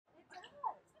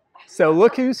So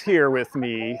look who's here with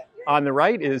me. On the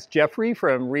right is Jeffrey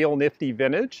from Real Nifty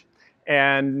Vintage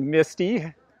and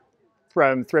Misty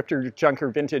from Thrifter Junker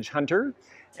Vintage Hunter.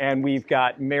 And we've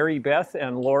got Mary Beth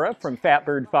and Laura from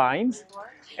Fatbird Finds.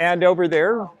 And over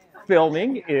there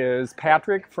filming is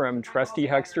Patrick from Trusty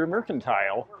Huckster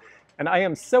Mercantile. And I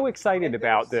am so excited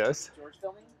about this.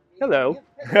 Hello.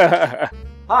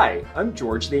 Hi, I'm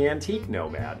George the Antique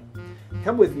Nomad.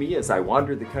 Come with me as I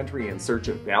wander the country in search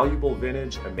of valuable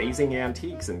vintage, amazing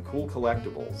antiques, and cool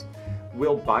collectibles.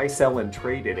 We'll buy, sell, and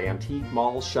trade at antique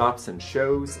malls, shops, and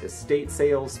shows, estate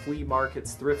sales, flea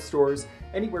markets, thrift stores,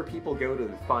 anywhere people go to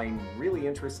find really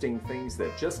interesting things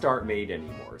that just aren't made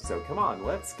anymore. So come on,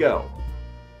 let's go.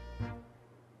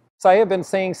 So I have been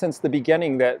saying since the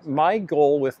beginning that my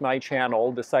goal with my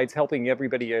channel, besides helping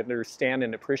everybody understand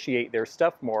and appreciate their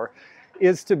stuff more,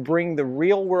 is to bring the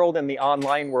real world and the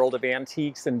online world of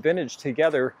antiques and vintage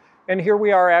together. And here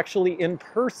we are actually in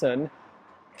person,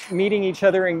 meeting each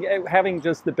other and having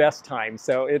just the best time.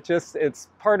 So it's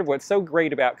part of what's so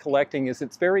great about collecting is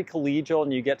it's very collegial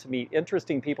and you get to meet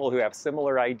interesting people who have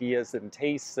similar ideas and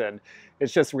tastes, and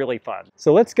it's just really fun.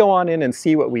 So let's go on in and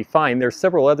see what we find. There's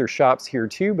several other shops here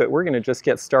too, but we're gonna just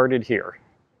get started here.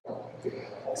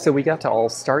 So we got to all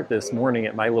start this morning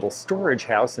at my little storage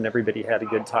house and everybody had a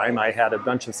good time. I had a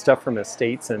bunch of stuff from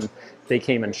estates and they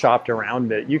came and shopped around,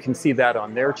 but you can see that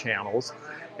on their channels.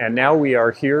 And now we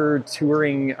are here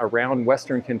touring around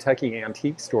Western Kentucky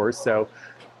antique stores, so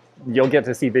you'll get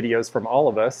to see videos from all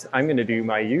of us. I'm going to do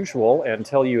my usual and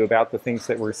tell you about the things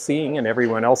that we're seeing, and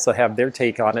everyone else will have their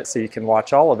take on it so you can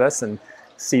watch all of us and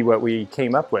see what we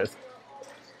came up with.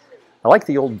 I like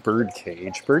the old bird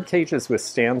cage. Bird cages with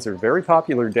stands are very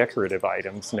popular decorative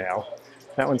items now.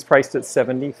 That one's priced at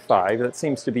 $75. That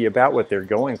seems to be about what they're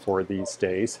going for these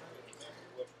days.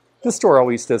 This store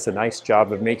always does a nice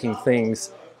job of making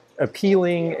things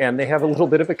appealing, and they have a little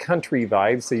bit of a country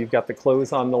vibe. So you've got the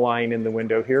clothes on the line in the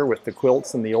window here with the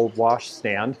quilts and the old wash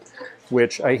stand,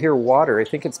 which I hear water. I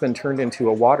think it's been turned into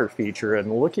a water feature,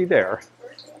 and looky there.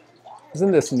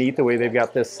 Isn't this neat the way they've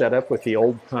got this set up with the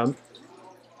old pump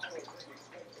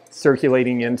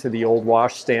circulating into the old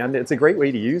wash stand? It's a great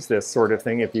way to use this sort of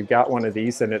thing. If you've got one of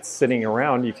these and it's sitting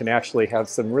around, you can actually have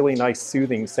some really nice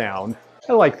soothing sound.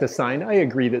 I like the sign. I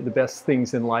agree that the best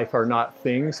things in life are not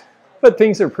things, but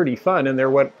things are pretty fun, and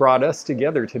they're what brought us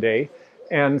together today.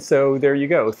 And so there you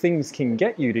go. Things can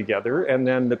get you together, and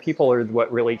then the people are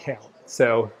what really count.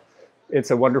 So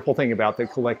it's a wonderful thing about the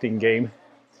collecting game.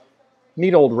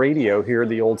 Neat old radio here,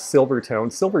 the old Silvertone.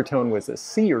 Silvertone was a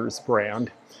Sears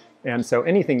brand. And so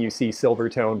anything you see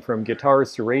Silvertone, from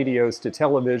guitars to radios to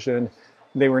television,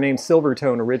 they were named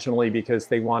Silvertone originally because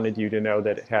they wanted you to know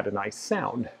that it had a nice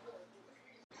sound.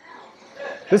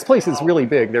 This place is really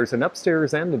big. There's an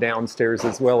upstairs and a downstairs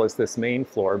as well as this main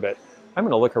floor, but I'm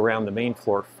going to look around the main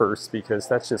floor first because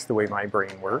that's just the way my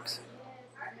brain works.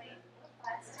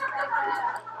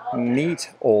 Neat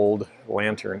old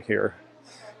lantern here.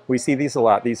 We see these a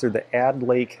lot. These are the Ad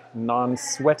Lake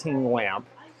non-sweating lamp,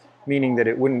 meaning that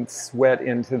it wouldn't sweat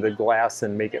into the glass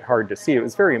and make it hard to see. It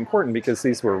was very important because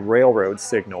these were railroad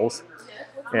signals,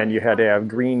 and you had to have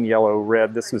green, yellow,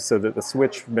 red. This was so that the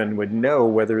switchman would know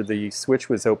whether the switch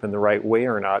was open the right way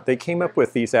or not. They came up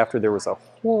with these after there was a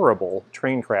horrible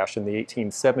train crash in the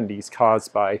 1870s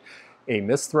caused by a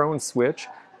misthrown switch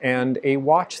and a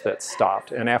watch that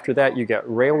stopped. And after that, you get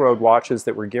railroad watches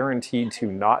that were guaranteed to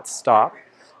not stop,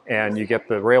 and you get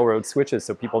the railroad switches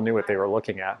so people knew what they were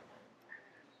looking at.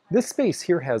 This space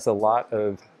here has a lot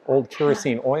of old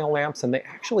kerosene oil lamps, and they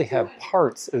actually have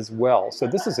parts as well. So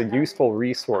this is a useful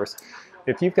resource.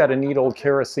 If you've got a neat old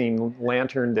kerosene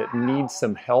lantern that needs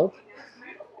some help,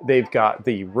 they've got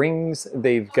the rings,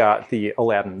 they've got the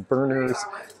Aladdin burners,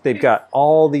 they've got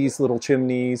all these little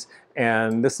chimneys,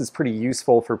 and this is pretty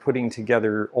useful for putting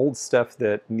together old stuff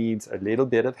that needs a little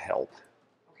bit of help.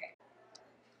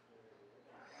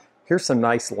 Here's some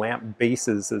nice lamp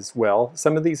bases as well.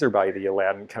 Some of these are by the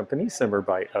Aladdin company, some are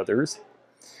by others.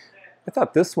 I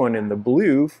thought this one in the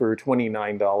blue for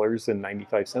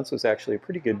 $29.95 was actually a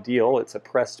pretty good deal. It's a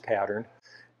pressed pattern.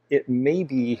 It may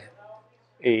be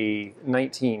a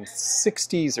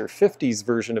 1960s or 50s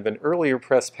version of an earlier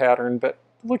pressed pattern, but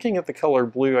looking at the color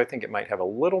blue, I think it might have a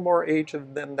little more age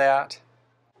than that.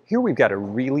 Here we've got a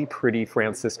really pretty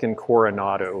Franciscan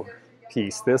Coronado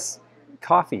piece, this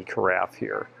coffee carafe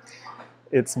here.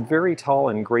 It's very tall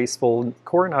and graceful.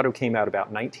 Coronado came out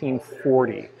about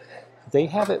 1940. They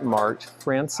have it marked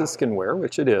Franciscan ware,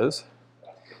 which it is.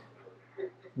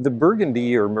 The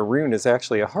burgundy or maroon is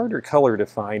actually a harder color to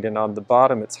find, and on the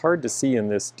bottom it's hard to see in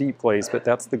this deep glaze, but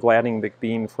that's the Gladding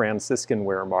McBean Franciscan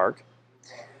ware mark.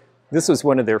 This was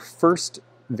one of their first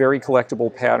very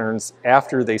collectible patterns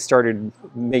after they started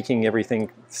making everything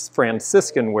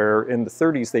Franciscan, where in the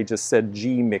 30s they just said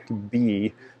G.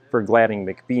 McBee for Gladding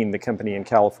McBean, the company in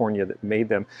California that made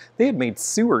them. They had made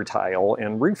sewer tile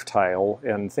and roof tile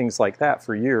and things like that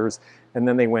for years, and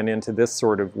then they went into this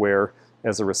sort of where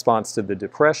as a response to the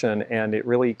Depression, and it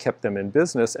really kept them in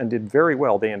business and did very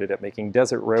well. They ended up making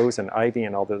Desert Rose and Ivy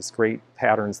and all those great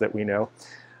patterns that we know.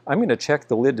 I'm going to check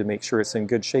the lid to make sure it's in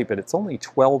good shape, but it's only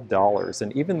 $12.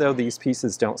 And even though these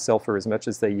pieces don't sell for as much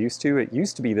as they used to, it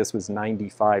used to be this was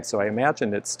 $95, so I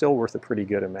imagine it's still worth a pretty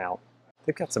good amount.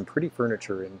 They've got some pretty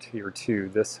furniture in here too.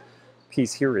 This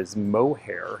piece here is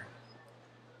mohair.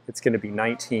 It's going to be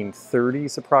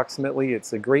 1930s approximately.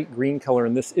 It's a great green color,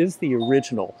 and this is the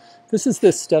original. This is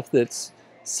this stuff that's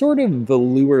sort of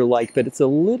velour-like, but it's a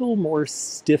little more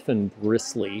stiff and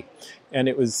bristly. And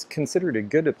it was considered a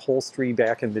good upholstery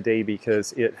back in the day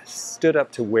because it stood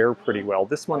up to wear pretty well.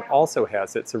 This one also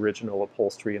has its original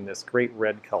upholstery in this great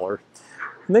red color.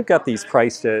 And they've got these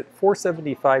priced at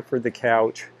 $475 for the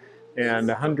couch and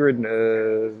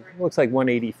looks like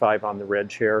 $185 on the red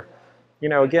chair. You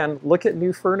know, again, look at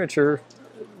new furniture.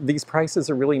 These prices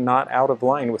are really not out of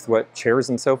line with what chairs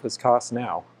and sofas cost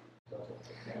now.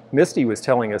 Misty was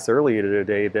telling us earlier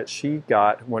today that she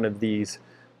got one of these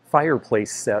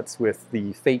fireplace sets with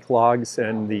the fake logs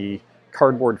and the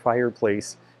cardboard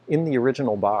fireplace in the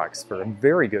original box for a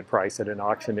very good price at an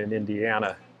auction in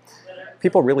Indiana.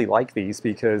 People really like these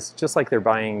because just like they're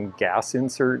buying gas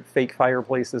insert fake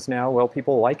fireplaces now, well,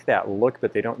 people like that look,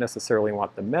 but they don't necessarily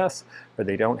want the mess, or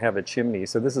they don't have a chimney.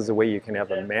 So this is a way you can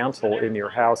have a mantle in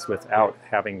your house without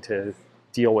having to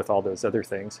deal with all those other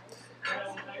things.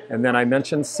 And then I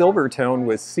mentioned Silvertone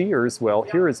with Sears. Well,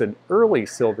 here is an early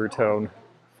Silvertone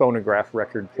phonograph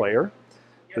record player.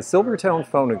 The Silvertone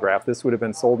phonograph, this would have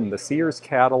been sold in the Sears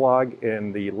catalog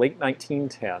in the late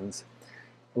 1910s.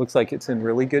 It looks like it's in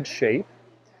really good shape.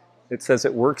 It says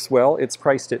it works well. It's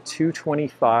priced at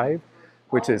 $225,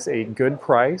 which is a good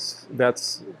price.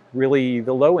 That's really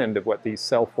the low end of what these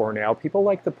sell for now. People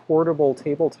like the portable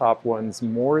tabletop ones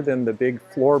more than the big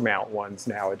floor mount ones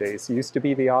nowadays. It used to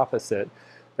be the opposite,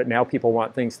 but now people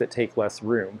want things that take less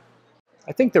room.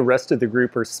 I think the rest of the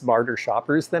group are smarter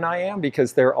shoppers than I am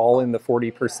because they're all in the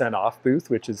 40% off booth,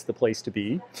 which is the place to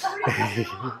be.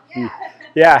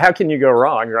 Yeah, how can you go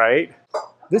wrong, right?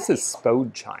 This is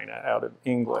Spode china out of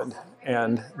England,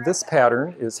 and this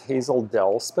pattern is Hazel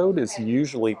Dell. Spode is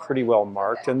usually pretty well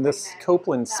marked, and this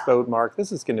Copeland Spode mark,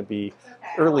 this is going to be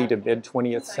early to mid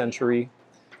 20th century.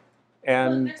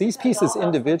 And these pieces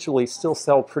individually still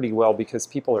sell pretty well because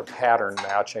people are pattern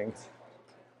matching.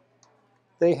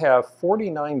 They have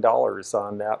 $49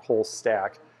 on that whole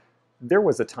stack. There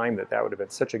was a time that that would have been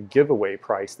such a giveaway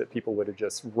price that people would have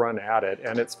just run at it,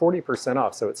 and it's 40%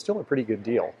 off, so it's still a pretty good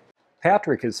deal.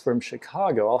 Patrick is from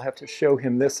Chicago. I'll have to show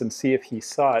him this and see if he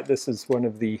saw it. This is one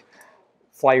of the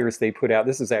flyers they put out.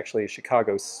 This is actually a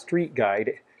Chicago street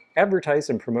guide, advertised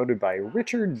and promoted by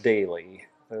Richard Daley,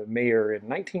 the mayor in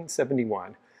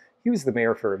 1971. He was the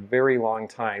mayor for a very long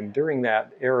time. During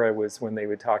that era was when they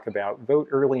would talk about vote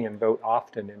early and vote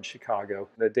often in Chicago.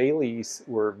 The Daleys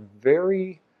were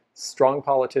very strong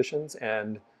politicians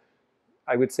and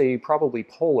I would say probably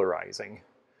polarizing.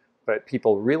 But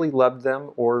people really loved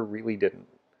them or really didn't.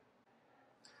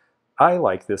 I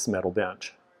like this metal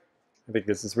bench. I think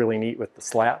this is really neat with the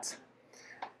slats.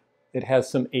 It has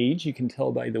some age, you can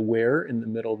tell by the wear in the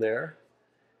middle there.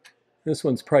 This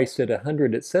one's priced at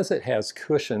 $100. It says it has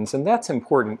cushions, and that's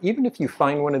important. Even if you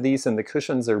find one of these and the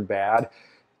cushions are bad,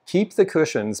 keep the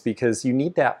cushions because you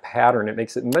need that pattern. It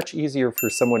makes it much easier for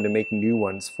someone to make new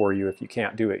ones for you if you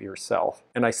can't do it yourself.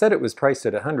 And I said it was priced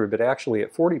at $100, but actually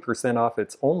at 40% off,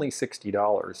 it's only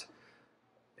 $60.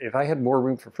 If I had more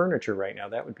room for furniture right now,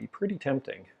 that would be pretty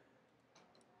tempting.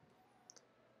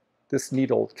 This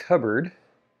needle cupboard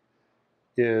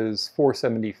is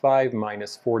 $475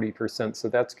 minus 40%, so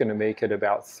that's going to make it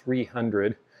about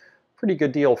 $300. Pretty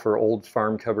good deal for old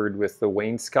farm cupboard with the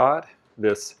wainscot.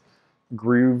 This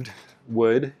grooved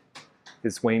wood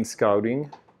is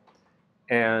wainscoting,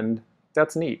 and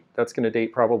that's neat. That's going to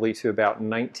date probably to about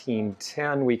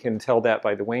 1910. We can tell that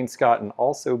by the wainscot and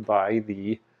also by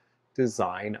the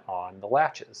design on the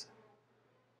latches.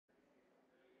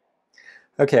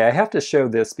 Okay, I have to show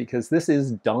this because this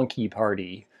is Donkey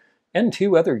Party and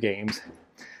two other games.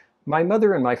 My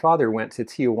mother and my father went to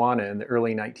Tijuana in the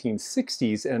early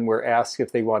 1960s and were asked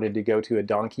if they wanted to go to a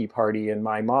donkey party, and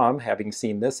my mom, having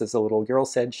seen this as a little girl,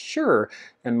 said sure.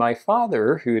 And my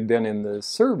father, who had been in the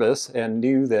service and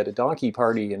knew that a donkey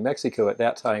party in Mexico at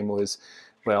that time was,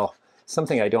 well,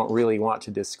 something I don't really want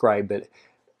to describe, but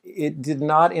It did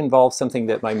not involve something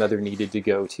that my mother needed to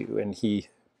go to, and he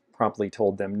promptly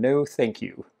told them, no, thank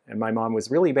you. And my mom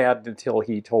was really mad until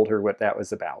he told her what that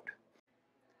was about.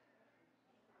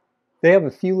 They have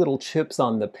a few little chips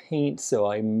on the paint,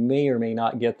 so I may or may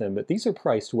not get them, but these are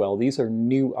priced well. These are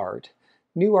New Art.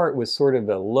 New Art was sort of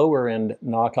a lower-end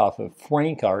knockoff of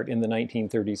Frank Art in the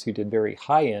 1930s, who did very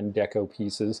high-end deco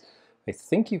pieces. I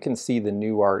think you can see the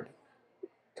New Art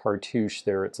cartouche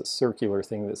there. It's a circular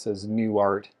thing that says New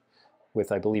Art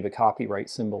with, I believe, a copyright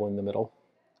symbol in the middle.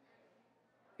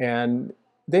 And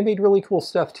they made really cool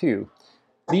stuff too.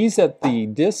 These at the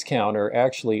discount are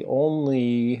actually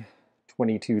only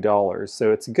 $22,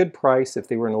 so it's a good price. If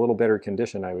they were in a little better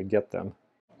condition, I would get them.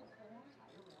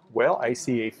 Well, I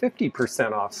see a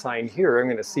 50% off sign here. I'm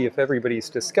going to see if everybody's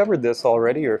discovered this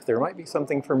already or if there might be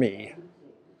something for me.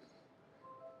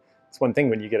 It's one thing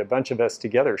when you get a bunch of us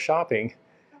together shopping,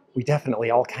 we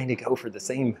definitely all kind of go for the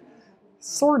same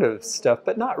sort of stuff,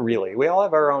 but not really. We all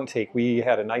have our own take. We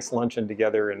had a nice luncheon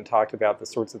together and talked about the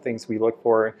sorts of things we look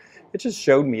for. It just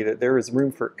showed me that there is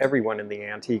room for everyone in the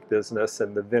antique business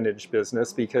and the vintage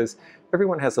business, because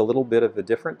everyone has a little bit of a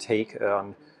different take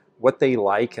on what they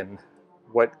like and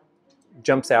what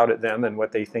jumps out at them and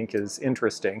what they think is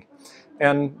interesting.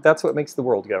 And that's what makes the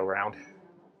world go round.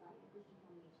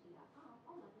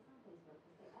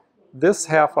 This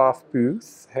half-off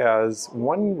booth has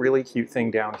one really cute thing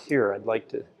down here I'd like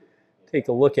to take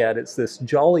a look at. It's this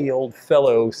jolly old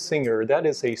fellow singer. That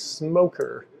is a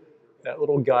smoker. That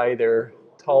little guy there,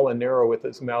 tall and narrow with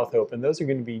his mouth open. Those are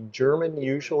going to be German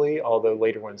usually, although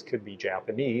later ones could be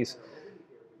Japanese.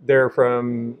 They're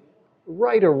from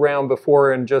right around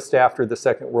before and just after the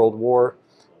Second World War,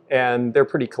 and they're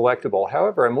pretty collectible.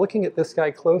 However, I'm looking at this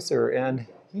guy closer, and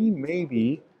he may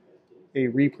be a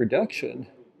reproduction.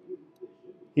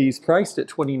 He's priced at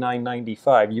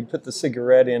 $29.95. You'd put the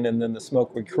cigarette in and then the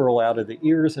smoke would curl out of the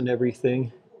ears and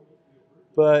everything.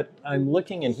 But I'm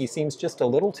looking and he seems just a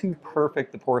little too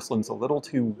perfect. The porcelain's a little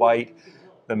too white.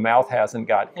 The mouth hasn't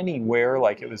got any wear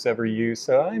like it was ever used.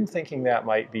 So I'm thinking that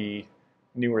might be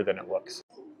newer than it looks.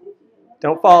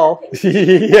 Don't fall.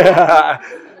 Yeah.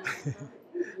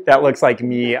 That looks like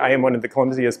me. I am one of the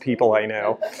clumsiest people I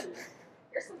know.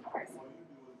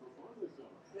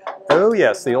 Oh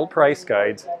yes, the old price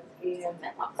guides.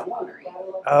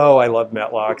 Oh, I love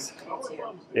Metlocks.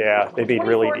 Yeah, they made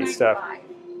really neat stuff.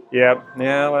 Yep.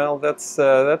 Yeah, well, that's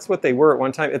what they were at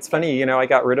one time. It's funny, you know, I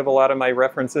got rid of a lot of my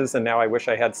references, and now I wish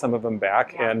I had some of them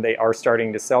back, and they are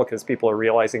starting to sell because people are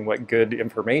realizing what good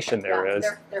information there is.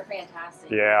 They're fantastic.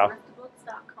 Yeah.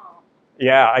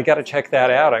 Yeah, I got to check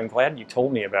that out. I'm glad you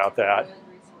told me about that.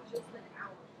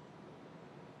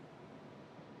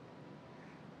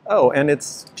 Oh, and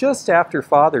it's just after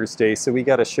Father's Day, so we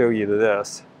got to show you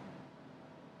this.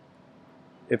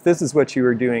 If this is what you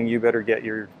were doing, you better get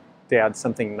your dad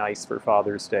something nice for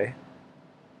Father's Day.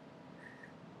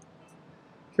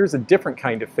 Here's a different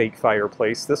kind of fake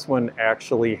fireplace. This one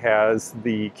actually has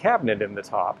the cabinet in the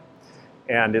top,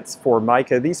 and it's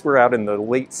Formica. These were out in the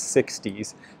late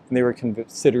 60s, and they were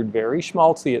considered very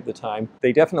schmaltzy at the time.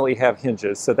 They definitely have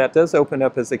hinges, so that does open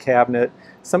up as a cabinet.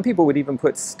 Some people would even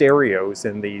put stereos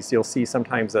in these. You'll see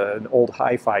sometimes an old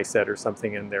hi-fi set or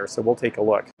something in there, so we'll take a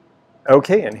look.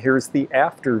 Okay, and here's the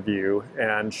after view,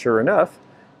 and sure enough,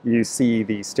 you see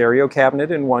the stereo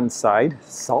cabinet in one side,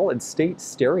 solid state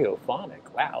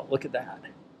stereophonic. Wow, look at that.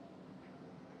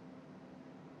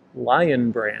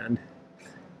 Lion brand.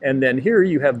 And then here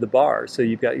you have the bar, so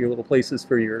you've got your little places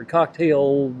for your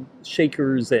cocktail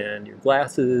shakers and your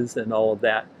glasses and all of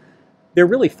that. They're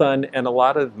really fun, and a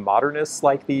lot of modernists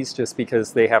like these just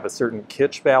because they have a certain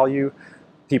kitsch value.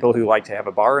 People who like to have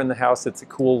a bar in the house, it's a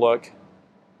cool look,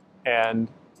 and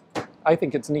I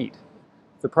think it's neat.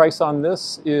 The price on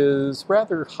this is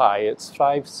rather high. It's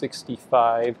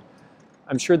 $5.65.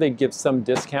 I'm sure they'd give some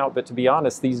discount, but to be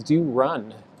honest, these do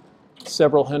run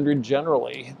several hundred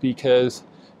generally because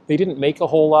they didn't make a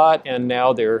whole lot, and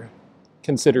now they're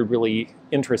considered really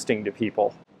interesting to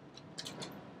people.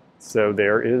 So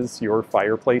there is your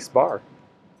fireplace bar.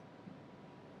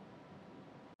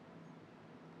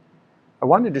 I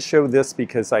wanted to show this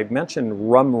because I mentioned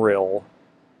Rumrill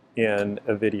in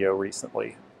a video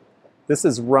recently. This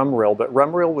is Rumrill, but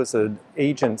Rumrill was an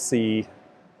agency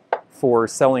for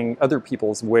selling other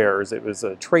people's wares. It was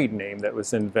a trade name that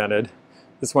was invented.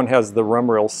 This one has the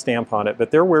Rumrill stamp on it,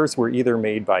 but their wares were either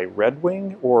made by Red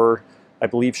Wing or, I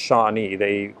believe, Shawnee.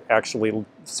 They actually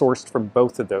sourced from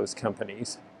both of those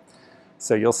companies.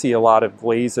 So you'll see a lot of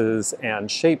glazes and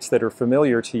shapes that are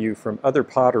familiar to you from other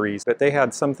potteries, but they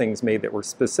had some things made that were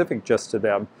specific just to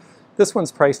them. This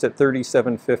one's priced at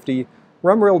 $37.50.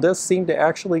 Rumrail does seem to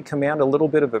actually command a little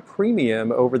bit of a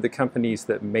premium over the companies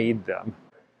that made them.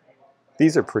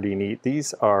 These are pretty neat.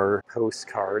 These are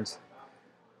postcards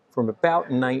from about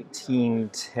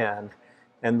 1910,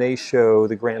 and they show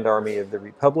the Grand Army of the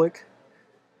Republic.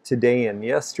 Today and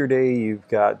yesterday, you've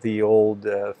got the old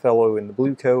fellow in the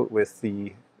blue coat with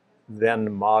the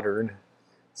then modern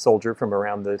soldier from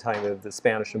around the time of the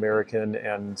Spanish-American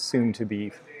and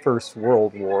soon-to-be First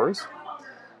World Wars.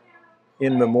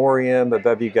 In memoriam,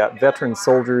 above you got veteran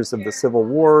soldiers of the Civil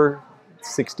War,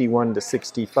 61 to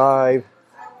 65.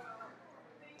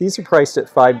 These are priced at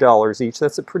 $5 each.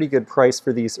 That's a pretty good price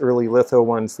for these early litho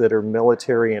ones that are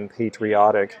military and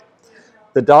patriotic.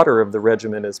 The daughter of the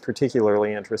regiment is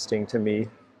particularly interesting to me.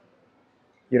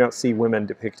 You don't see women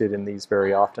depicted in these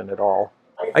very often at all.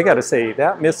 I gotta say,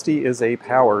 that Misty is a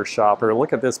power shopper.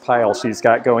 Look at this pile she's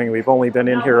got going. We've only been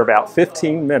in here about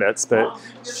 15 minutes, but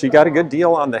she got a good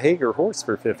deal on the Hager horse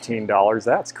for $15.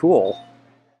 That's cool.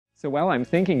 So while I'm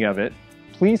thinking of it,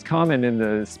 please comment in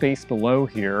the space below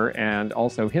here and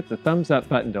also hit the thumbs up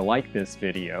button to like this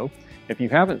video. If you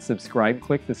haven't subscribed,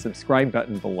 click the subscribe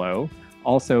button below.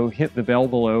 Also hit the bell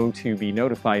below to be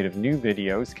notified of new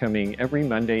videos coming every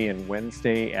Monday and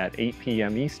Wednesday at 8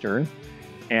 p.m. Eastern.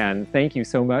 And thank you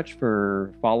so much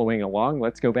for following along.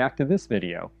 Let's go back to this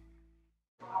video.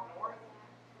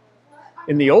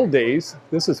 In the old days,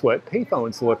 this is what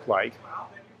payphones looked like.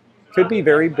 Could be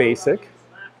very basic,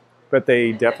 but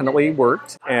they definitely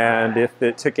worked. And if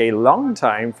it took a long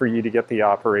time for you to get the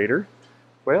operator,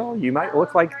 well, you might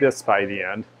look like this by the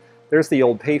end. There's the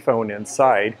old payphone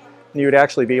inside. You would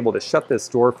actually be able to shut this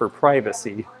door for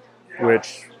privacy,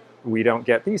 which we don't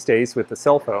get these days with the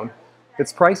cell phone.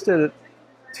 It's priced at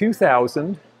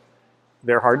 $2,000.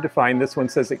 They're hard to find. This one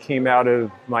says it came out of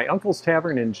my uncle's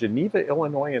tavern in Geneva,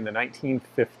 Illinois in the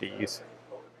 1950s.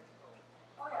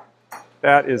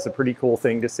 That is a pretty cool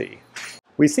thing to see.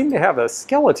 We seem to have a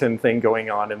skeleton thing going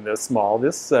on in this mall.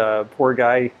 This poor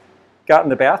guy got in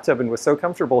the bathtub and was so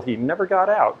comfortable he never got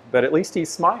out, but at least he's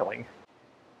smiling.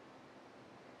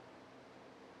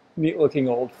 Neat looking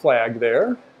old flag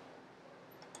there.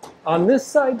 On this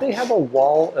side they have a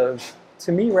wall of,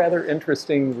 to me, rather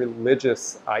interesting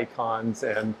religious icons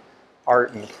and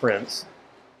art and prints.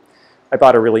 I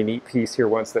bought a really neat piece here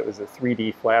once that was a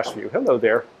 3D flash view. Hello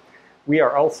there. We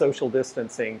are all social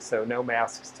distancing, so no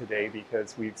masks today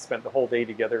because we've spent the whole day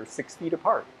together 6 feet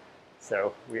apart.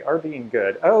 So we are being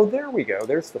good. Oh, there we go.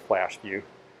 There's the flash view.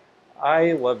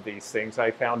 I love these things. I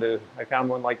found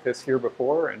one like this here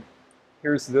before, and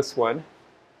here's this one.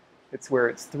 It's where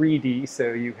it's 3D,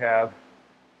 so you have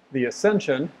the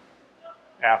Ascension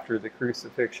after the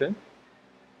crucifixion.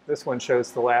 This one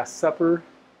shows the Last Supper,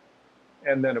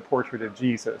 and then a portrait of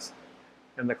Jesus,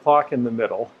 and the clock in the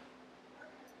middle.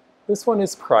 This one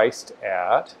is priced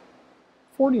at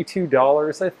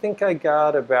 $42. I think I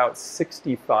got about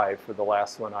 $65 for the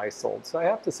last one I sold, so I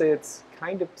have to say it's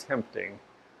kind of tempting.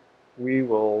 We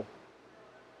will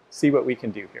see what we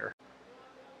can do here.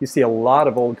 You see a lot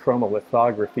of old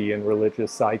chromolithography in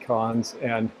religious icons,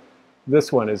 and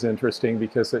this one is interesting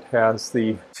because it has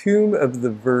the Tomb of the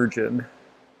Virgin,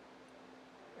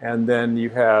 and then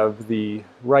you have the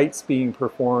rites being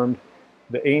performed,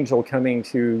 the angel coming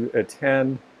to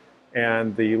attend,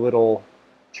 and the little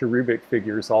cherubic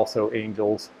figures, also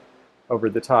angels, over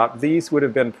the top. These would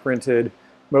have been printed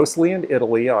mostly in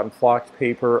Italy on flocked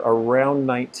paper around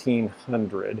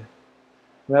 1900. And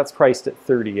that's priced at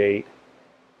 $38.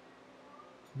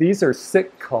 These are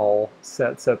sick call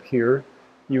sets up here.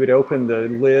 You would open the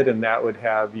lid and that would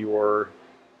have your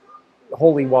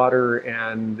holy water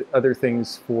and other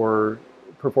things for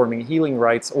performing healing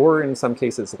rites, or in some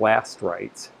cases last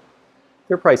rites.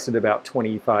 They're priced at about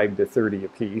 $25 to $30 a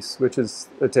piece, which is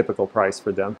a typical price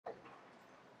for them.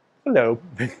 Hello.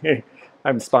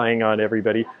 I'm spying on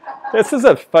everybody. This is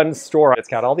a fun store. It's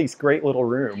got all these great little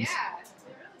rooms.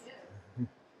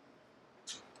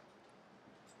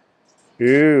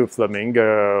 Ooh,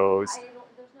 flamingos. There's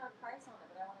no price on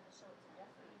it, but I wanted to show it to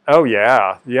Jeffrey. Oh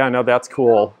yeah. Yeah, no, that's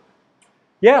cool.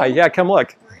 Yeah, come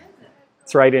look. Where is it?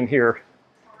 It's right in here.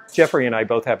 Jeffrey and I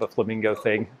both have a flamingo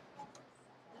thing.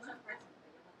 There's no price on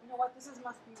it. You know what? This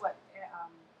must be what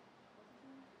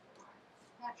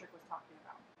Patrick was talking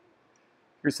about.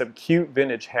 Here's some cute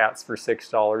vintage hats for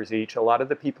 $6 each. A lot of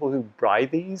the people who buy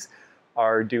these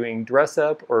are doing dress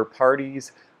up or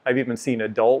parties. I've even seen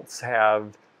adults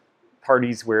have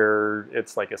parties where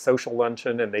it's like a social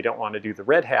luncheon and they don't want to do the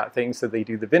red hat thing, so they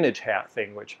do the vintage hat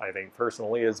thing, which I think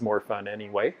personally is more fun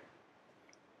anyway.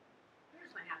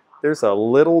 Here's my hat box. There's a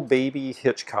little baby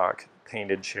Hitchcock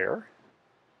painted chair.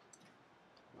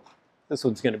 This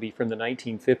one's going to be from the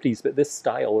 1950s, but this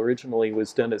style originally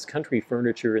was done as country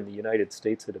furniture in the United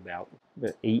States at about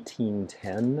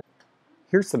 1810.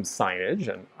 Here's some signage,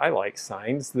 and I like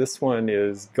signs. This one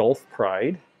is Gulf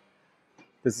Pride.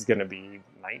 This is going to be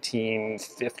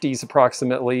 1950s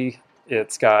approximately.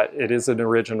 It is an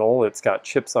original. It's got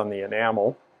chips on the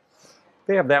enamel.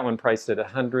 They have that one priced at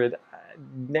 $100.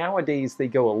 Nowadays, they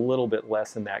go a little bit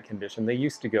less in that condition. They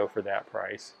used to go for that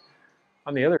price.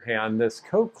 On the other hand, this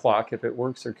Coke clock, if it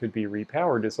works or could be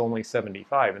repowered, is only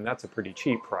 $75, and that's a pretty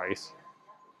cheap price.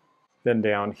 Then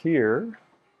down here,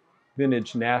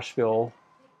 vintage Nashville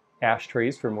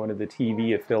ashtrays from one of the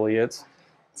TV affiliates.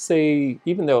 Say,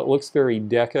 even though it looks very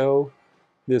deco,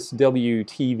 this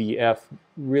WTVF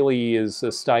really is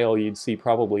a style you'd see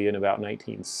probably in about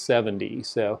 1970,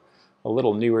 so a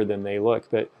little newer than they look,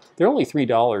 but they're only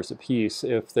 $3 a piece.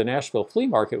 If the Nashville flea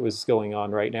market was going on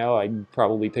right now, I'd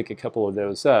probably pick a couple of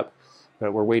those up,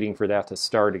 but we're waiting for that to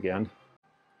start again.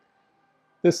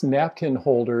 This napkin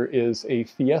holder is a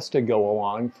Fiesta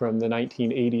go-along from the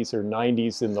 1980s or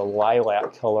 90s in the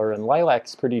lilac color, and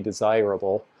lilac's pretty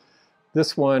desirable.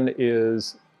 This one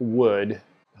is wood.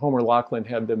 Homer Laughlin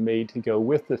had them made to go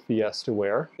with the Fiesta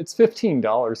ware. It's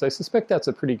 $15. I suspect that's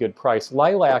a pretty good price.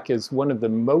 Lilac is one of the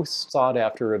most sought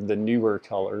after of the newer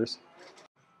colors.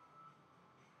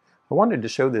 I wanted to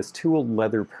show this tooled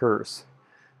leather purse.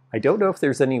 I don't know if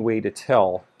there's any way to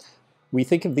tell. We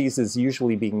think of these as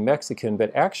usually being Mexican,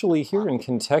 but actually here in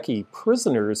Kentucky,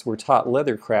 prisoners were taught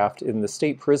leathercraft in the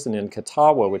state prison in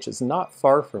Catawba, which is not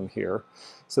far from here.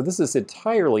 So this is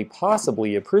entirely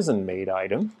possibly a prison-made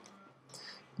item.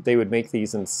 They would make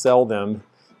these and sell them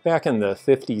back in the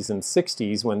 50s and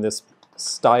 60s when this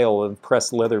style of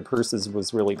pressed leather purses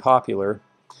was really popular.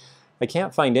 I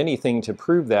can't find anything to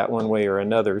prove that one way or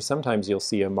another. Sometimes you'll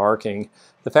see a marking.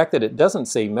 The fact that it doesn't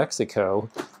say Mexico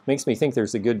makes me think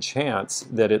there's a good chance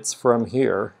that it's from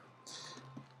here.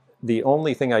 The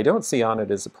only thing I don't see on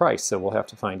it is a price, so we'll have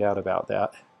to find out about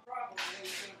that.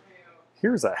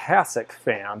 Here's a hassock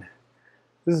fan.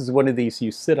 This is one of these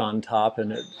you sit on top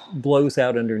and it blows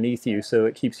out underneath you so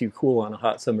it keeps you cool on a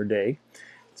hot summer day.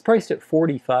 It's priced at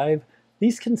 $45.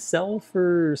 These can sell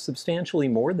for substantially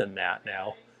more than that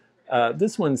now.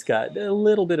 This one's got a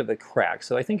little bit of a crack,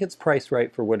 so I think it's priced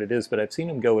right for what it is, but I've seen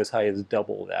them go as high as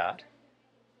double that.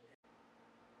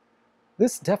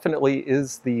 This definitely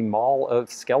is the Mall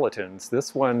of Skeletons.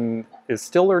 This one is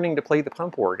still learning to play the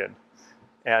pump organ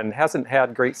and hasn't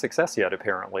had great success yet,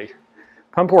 apparently.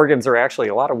 Pump organs are actually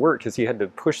a lot of work because you had to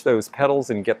push those pedals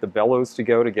and get the bellows to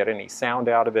go to get any sound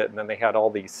out of it, and then they had all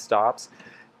these stops.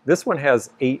 This one has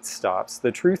 8 stops.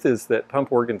 The truth is that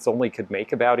pump organs only could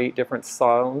make about 8 different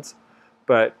sounds,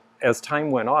 but as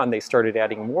time went on, they started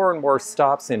adding more and more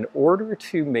stops in order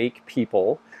to make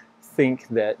people think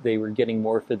that they were getting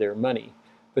more for their money.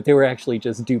 But they were actually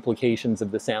just duplications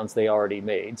of the sounds they already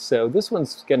made. So this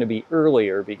one's going to be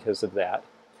earlier because of that,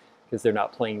 because they're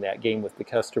not playing that game with the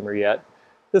customer yet.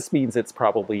 This means it's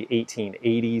probably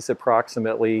 1880s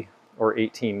approximately, or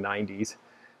 1890s.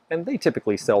 And they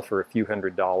typically sell for a few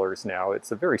 $100s now.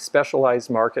 It's a very specialized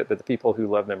market, but the people who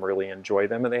love them really enjoy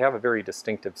them, and they have a very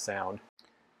distinctive sound.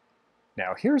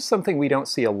 Now, here's something we don't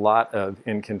see a lot of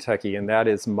in Kentucky, and that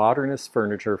is modernist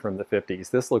furniture from the 50s.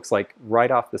 This looks like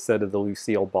right off the set of the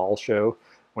Lucille Ball show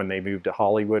when they moved to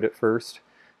Hollywood at first,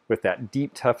 with that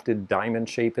deep tufted diamond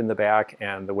shape in the back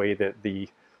and the way that the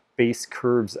base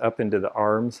curves up into the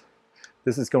arms.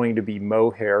 This is going to be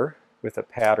mohair with a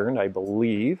pattern, I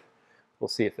believe. We'll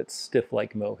see if it's stiff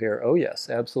like mohair. Oh yes,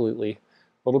 absolutely.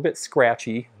 A little bit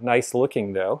scratchy, nice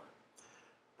looking though.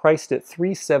 Priced at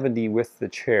 $370 with the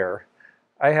chair.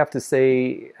 I have to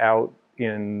say, out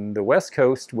in the West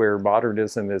Coast where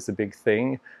modernism is a big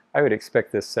thing, I would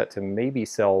expect this set to maybe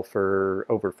sell for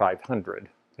over $500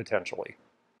 potentially.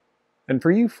 And for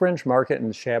you French market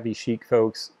and shabby chic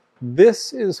folks,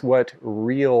 this is what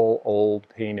real old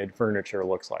painted furniture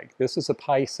looks like. This is a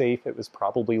pie safe. It was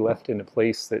probably left in a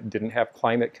place that didn't have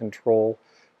climate control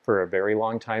for a very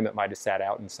long time. It might have sat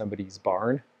out in somebody's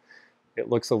barn. It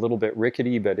looks a little bit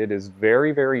rickety, but it is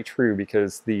very, very true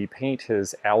because the paint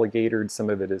has alligatored.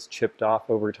 Some of it is chipped off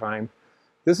over time.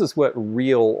 This is what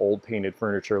real old painted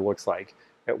furniture looks like.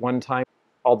 At one time,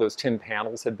 all those tin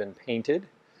panels had been painted.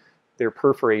 They're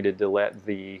perforated to let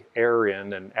the air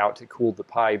in and out to cool the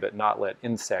pie, but not let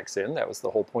insects in. That was the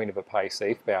whole point of a pie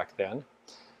safe back then.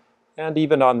 And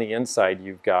even on the inside,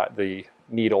 you've got the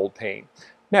neat old paint.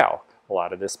 Now, a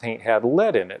lot of this paint had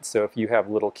lead in it, so if you have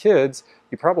little kids,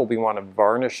 you probably want to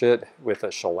varnish it with a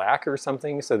shellac or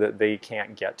something so that they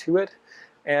can't get to it.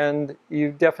 And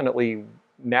you definitely,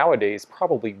 nowadays,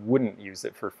 probably wouldn't use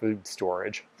it for food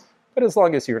storage. But as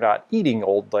long as you're not eating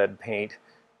old lead paint,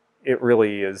 it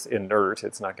really is inert.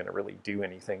 It's not going to really do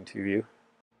anything to you.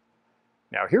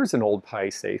 Now here's an old pie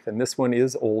safe, and this one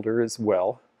is older as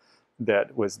well,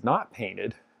 that was not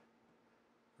painted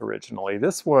originally.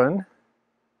 This one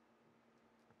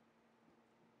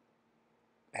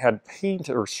had paint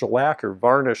or shellac or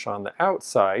varnish on the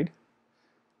outside,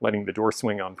 letting the door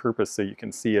swing on purpose so you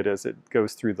can see it as it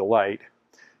goes through the light.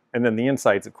 And then the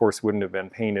insides, of course, wouldn't have been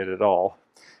painted at all.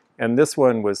 And this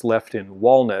one was left in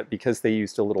walnut because they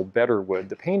used a little better wood.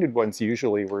 The painted ones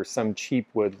usually were some cheap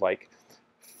wood like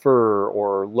fir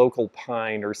or local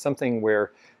pine or something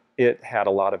where it had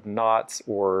a lot of knots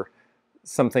or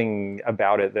something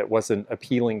about it that wasn't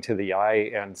appealing to the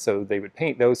eye, and so they would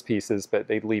paint those pieces, but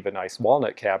they'd leave a nice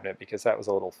walnut cabinet because that was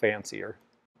a little fancier.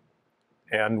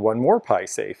 And one more pie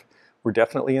safe. We're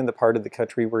definitely in the part of the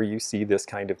country where you see this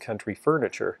kind of country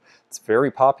furniture. It's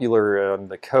very popular on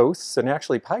the coasts, and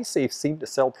actually pie safes seem to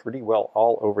sell pretty well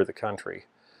all over the country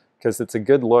because it's a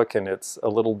good look and it's a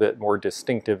little bit more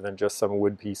distinctive than just some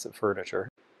wood piece of furniture.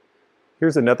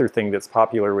 Here's another thing that's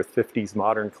popular with 50s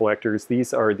modern collectors.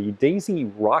 These are the Daisy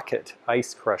Rocket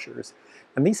ice crushers.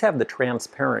 And these have the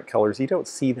transparent colors. You don't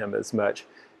see them as much.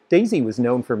 Daisy was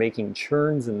known for making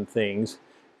churns and things.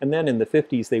 And then in the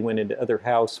 50s they went into other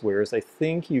housewares. I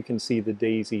think you can see the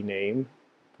Daisy name,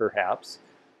 perhaps,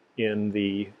 in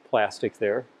the plastic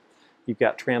there. You've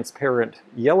got transparent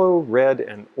yellow, red,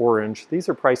 and orange. These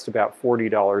are priced about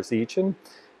 $40 each. And,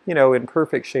 you know, in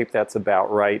perfect shape, that's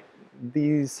about right.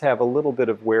 These have a little bit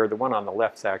of wear. The one on the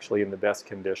left's actually in the best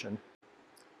condition.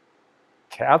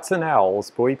 Cats and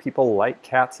owls. Boy, people like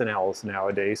cats and owls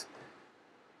nowadays.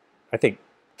 I think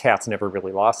cats never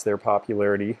really lost their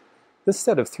popularity. This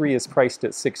set of 3 is priced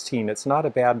at $16. It's not a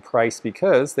bad price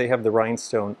because they have the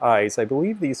rhinestone eyes. I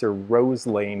believe these are Rose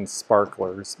Lane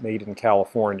sparklers made in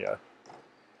California.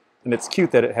 And it's cute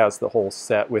that it has the whole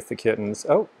set with the kittens.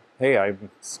 Oh, hey, I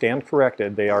stand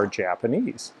corrected. They are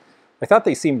Japanese. I thought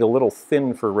they seemed a little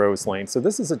thin for Rose Lane, so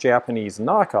this is a Japanese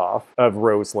knockoff of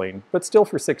Rose Lane, but still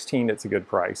for $16 it's a good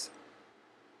price.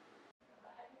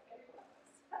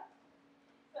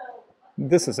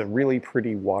 This is a really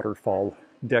pretty waterfall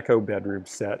deco bedroom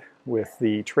set with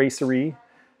the tracery,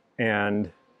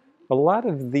 and a lot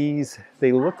of these,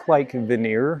 they look like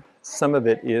veneer. Some of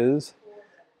it is.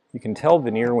 You can tell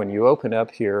veneer when you open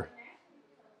up here.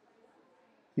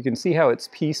 You can see how it's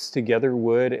pieced together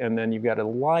wood, and then you've got a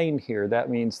line here. That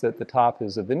means that the top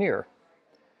is a veneer.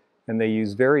 And they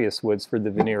use various woods for the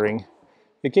veneering.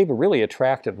 It gave a really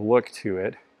attractive look to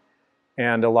it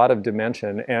and a lot of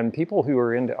dimension. And people who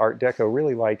are into Art Deco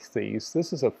really like these.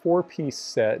 This is a 4-piece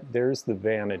set. There's the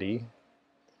vanity.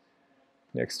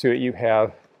 Next to it you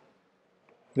have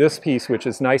this piece, which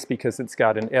is nice because it's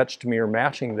got an etched mirror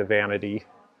matching the vanity.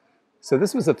 So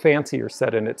this was a fancier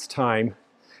set in its time.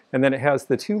 And then it has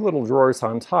the 2 little drawers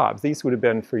on top. These would have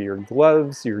been for your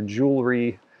gloves, your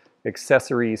jewelry,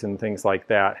 accessories, and things like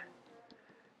that.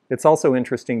 It's also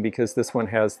interesting because this one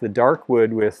has the dark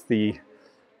wood with the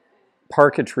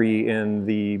parquetry in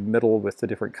the middle with the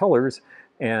different colors,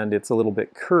 and it's a little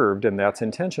bit curved, and that's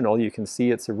intentional. You can see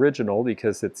it's original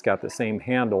because it's got the same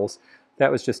handles.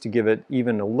 That was just to give it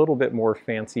even a little bit more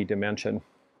fancy dimension.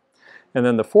 And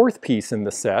then the 4th piece in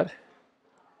the set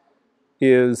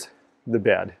is the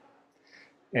bed.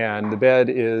 And the bed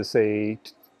is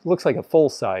looks like a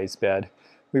full-size bed.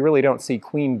 We really don't see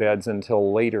queen beds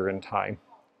until later in time.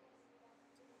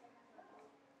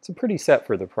 It's a pretty set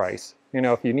for the price. You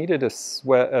know, if you needed a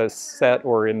set,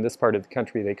 or in this part of the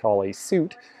country they call a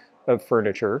suite of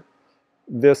furniture,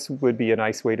 this would be a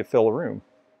nice way to fill a room.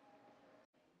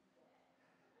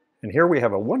 And here we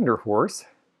have a Wonder Horse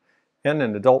and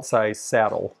an adult-sized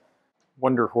saddle.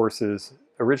 Wonder Horses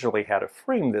originally had a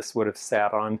frame this would have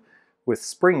sat on with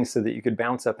springs so that you could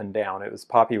bounce up and down. It was a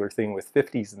popular thing with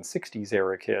 50s and 60s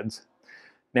era kids.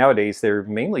 Nowadays they're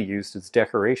mainly used as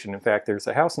decoration. In fact, there's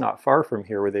a house not far from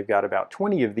here where they've got about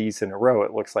 20 of these in a row.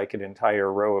 It looks like an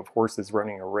entire row of horses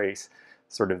running a race,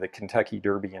 sort of the Kentucky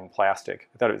Derby in plastic.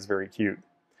 I thought it was very cute.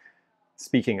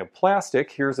 Speaking of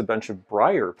plastic, here's a bunch of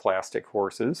Breyer plastic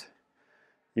horses.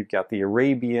 You've got the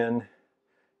Arabian,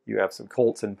 you have some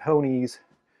colts and ponies,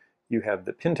 you have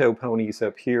the pinto ponies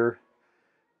up here.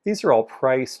 These are all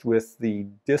priced with the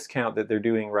discount that they're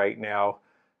doing right now,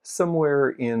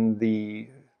 somewhere in the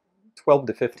 $12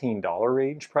 to $15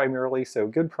 range primarily, so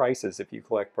good prices if you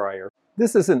collect Breyer.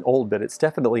 This isn't old, but it's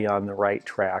definitely on the right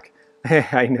track.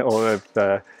 I know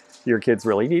if your kids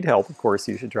really need help, of course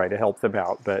you should try to help them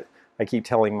out, but I keep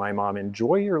telling my mom,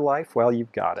 enjoy your life while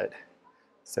you've got it.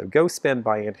 So go spend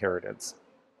my inheritance.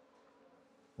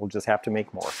 We'll just have to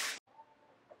make more.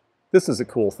 This is a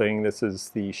cool thing. This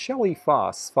is the Shelley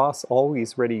Foss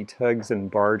Always Ready Tugs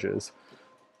and Barges.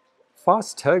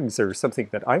 Foss tugs are something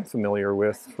that I'm familiar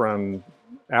with from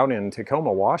out in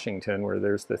Tacoma, Washington, where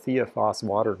there's the Thea Foss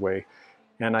waterway.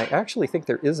 And I actually think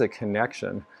there is a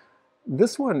connection.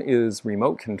 This one is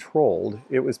remote controlled.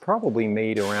 It was probably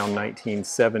made around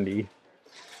 1970.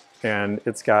 And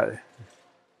it's got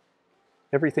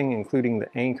everything including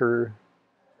the anchor.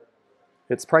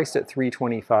 It's priced at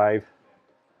 $325.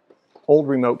 Old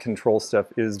remote control stuff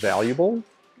is valuable.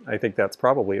 I think that's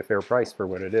probably a fair price for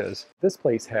what it is. This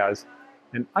place has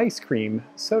an ice cream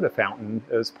soda fountain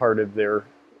as part of their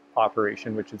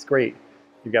operation, which is great.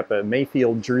 You've got the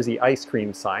Mayfield Jersey ice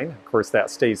cream sign. Of course, that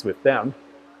stays with them.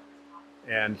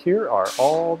 And here are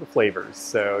all the flavors.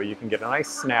 So you can get a nice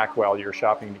snack while you're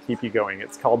shopping to keep you going.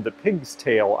 It's called the Pig's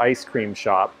Tail Ice Cream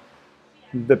Shop.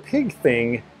 The pig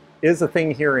thing is a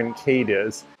thing here in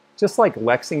Cadiz. Just like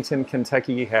Lexington,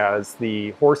 Kentucky has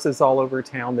the horses all over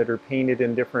town that are painted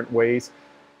in different ways,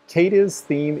 Cadiz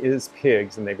theme is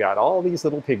pigs, and they've got all these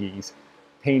little piggies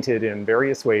painted in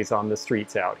various ways on the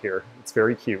streets out here. It's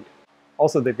very cute.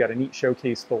 Also, they've got a neat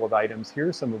showcase full of items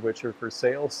here, some of which are for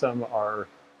sale. Some are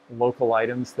local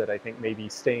items that I think may be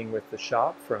staying with the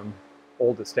shop from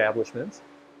old establishments.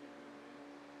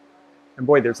 And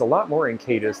boy, there's a lot more in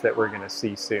Cadiz that we're going to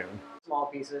see soon. Small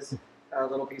pieces. A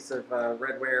little piece of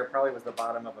redware, probably was the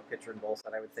bottom of a pitcher and bowl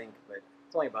set, I would think, but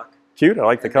it's only $1. Cute, I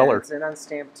like the color. It's an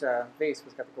unstamped vase.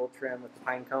 It's got the gold trim with the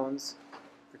pine cones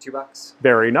for $2.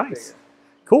 Very nice.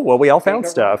 Cool, well, we all found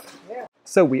stuff. Yeah.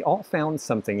 So we all found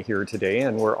something here today,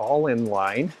 and we're all in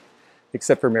line,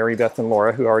 except for Mary Beth and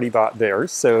Laura, who already bought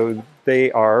theirs. So they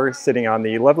are sitting on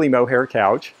the lovely mohair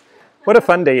couch. What a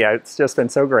fun day. It's just been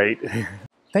so great.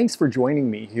 Thanks for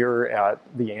joining me here at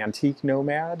the Antique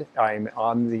Nomad. I'm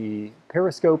on the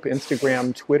Periscope,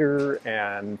 Instagram, Twitter,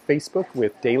 and Facebook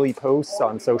with daily posts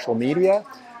on social media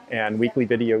and weekly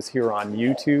videos here on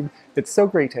YouTube. It's so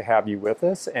great to have you with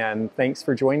us, and thanks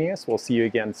for joining us. We'll see you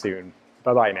again soon.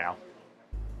 Bye-bye now.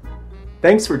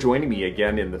 Thanks for joining me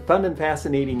again in the fun and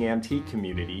fascinating antique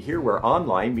community here where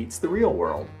online meets the real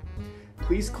world.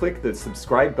 Please click the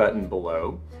subscribe button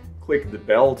below. Click the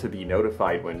bell to be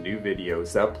notified when new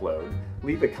videos upload.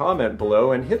 Leave a comment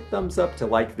below and hit thumbs up to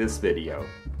like this video.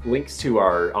 Links to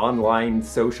our online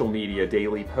social media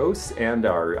daily posts and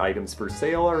our items for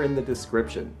sale are in the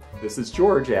description. This is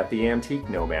George at the Antique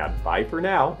Nomad. Bye for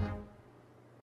now.